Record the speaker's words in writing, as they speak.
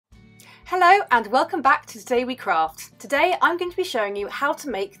Hello and welcome back to Today We Craft. Today I'm going to be showing you how to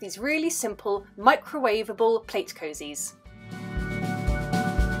make these really simple microwavable plate cozies.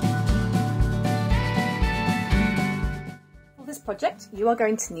 For this project you are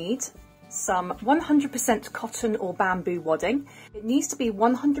going to need some 100% cotton or bamboo wadding. It needs to be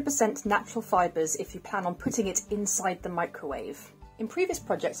 100% natural fibres if you plan on putting it inside the microwave. In previous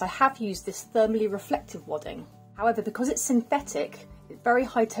projects I have used this thermally reflective wadding. However, because it's synthetic, at very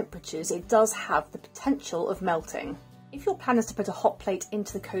high temperatures it does have the potential of melting. If your plan is to put a hot plate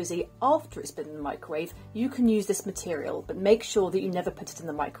into the cosy after it's been in the microwave, you can use this material, but make sure that you never put it in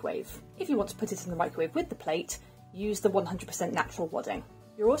the microwave. If you want to put it in the microwave with the plate, use the 100% natural wadding.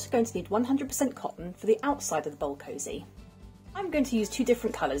 You're also going to need 100% cotton for the outside of the bowl cosy. I'm going to use two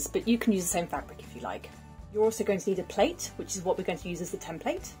different colours, but you can use the same fabric if you like. You're also going to need a plate, which is what we're going to use as the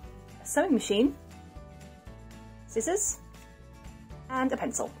template, a sewing machine, scissors, and a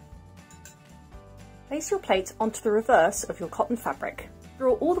pencil. Place your plate onto the reverse of your cotton fabric.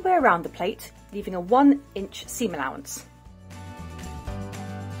 Draw all the way around the plate, leaving a 1-inch seam allowance.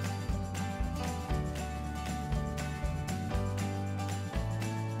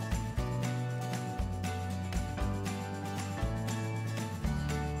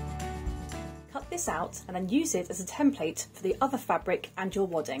 Cut this out and then use it as a template for the other fabric and your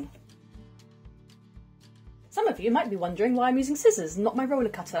wadding. Some of you might be wondering why I'm using scissors and not my roller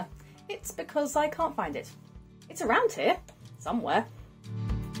cutter. It's because I can't find it. It's around here, somewhere.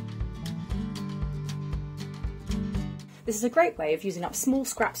 This is a great way of using up small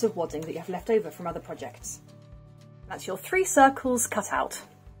scraps of wadding that you have left over from other projects. That's your 3 circles cut out.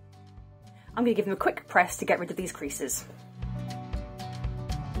 I'm going to give them a quick press to get rid of these creases.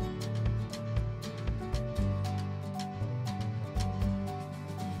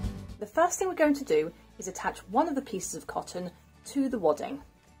 The first thing we're going to do is attach one of the pieces of cotton to the wadding.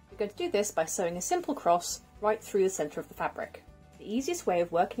 We're going to do this by sewing a simple cross right through the centre of the fabric. The easiest way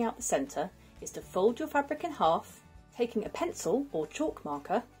of working out the centre is to fold your fabric in half, taking a pencil or chalk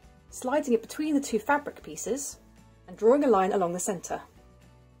marker, sliding it between the 2 fabric pieces and drawing a line along the centre.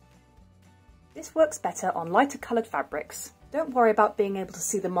 This works better on lighter coloured fabrics. Don't worry about being able to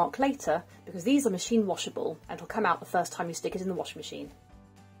see the mark later because these are machine washable and will come out the first time you stick it in the washing machine.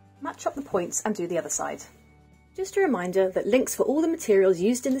 Match up the points and do the other side. Just a reminder that links for all the materials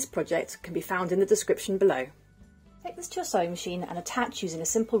used in this project can be found in the description below. Take this to your sewing machine and attach using a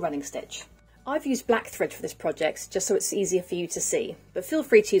simple running stitch. I've used black thread for this project just so it's easier for you to see, but feel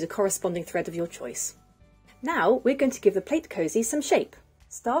free to use a corresponding thread of your choice. Now we're going to give the plate cosy some shape.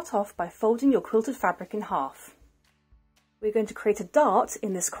 Start off by folding your quilted fabric in half. We're going to create a dart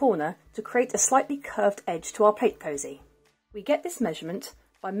in this corner to create a slightly curved edge to our plate cosy. We get this measurement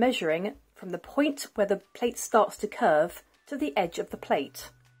by measuring from the point where the plate starts to curve to the edge of the plate.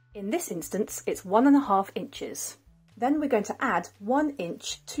 In this instance, it's 1.5 inches. Then we're going to add 1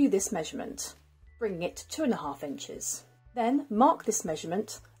 inch to this measurement, bringing it to 2.5 inches. Then mark this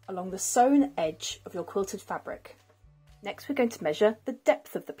measurement along the sewn edge of your quilted fabric. Next, we're going to measure the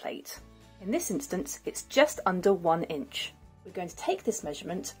depth of the plate. In this instance, it's just under 1 inch. We're going to take this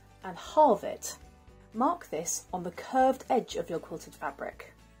measurement and halve it. Mark this on the curved edge of your quilted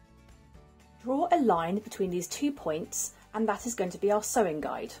fabric. Draw a line between these 2 points and that is going to be our sewing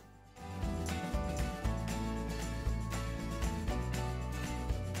guide.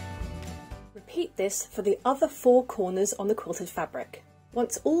 Repeat this for the other 4 corners on the quilted fabric.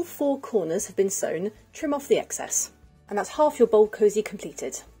 Once all 4 corners have been sewn, trim off the excess. And that's half your bowl cosy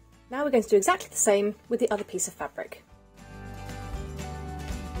completed. Now we're going to do exactly the same with the other piece of fabric.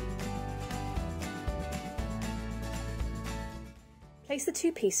 Place the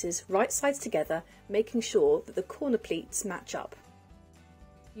 2 pieces right sides together, making sure that the corner pleats match up.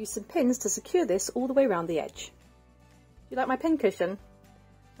 Use some pins to secure this all the way around the edge. You like my pin cushion?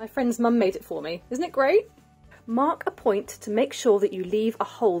 My friend's mum made it for me. Isn't it great? Mark a point to make sure that you leave a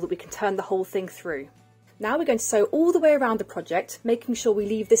hole that we can turn the whole thing through. Now we're going to sew all the way around the project, making sure we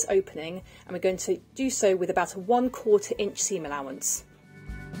leave this opening, and we're going to do so with about a 1/4 inch seam allowance.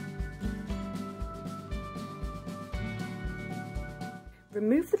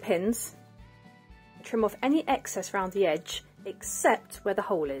 Remove the pins and trim off any excess around the edge except where the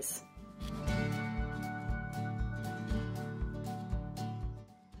hole is.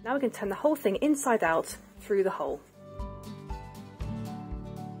 Now we're going to turn the whole thing inside out through the hole.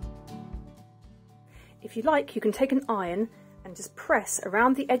 If you like, you can take an iron and just press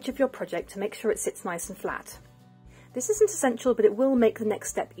around the edge of your project to make sure it sits nice and flat. This isn't essential, but it will make the next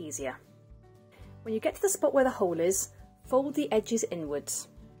step easier. When you get to the spot where the hole is, fold the edges inwards.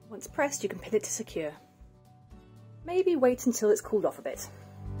 Once pressed, you can pin it to secure. Maybe wait until it's cooled off a bit.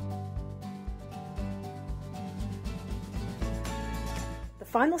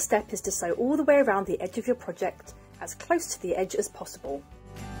 final step is to sew all the way around the edge of your project, as close to the edge as possible.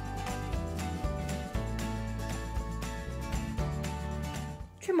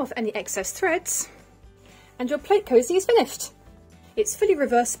 Trim off any excess threads, and your plate cozy is finished. It's fully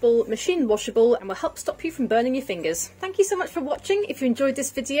reversible, machine washable, and will help stop you from burning your fingers. Thank you so much for watching. If you enjoyed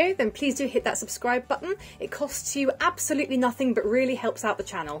this video, then please do hit that subscribe button. It costs you absolutely nothing, but really helps out the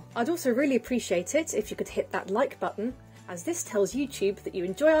channel. I'd also really appreciate it if you could hit that like button, as this tells YouTube that you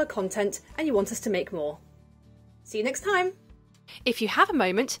enjoy our content and you want us to make more. See you next time. If you have a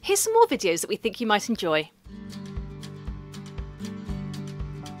moment, here's some more videos that we think you might enjoy.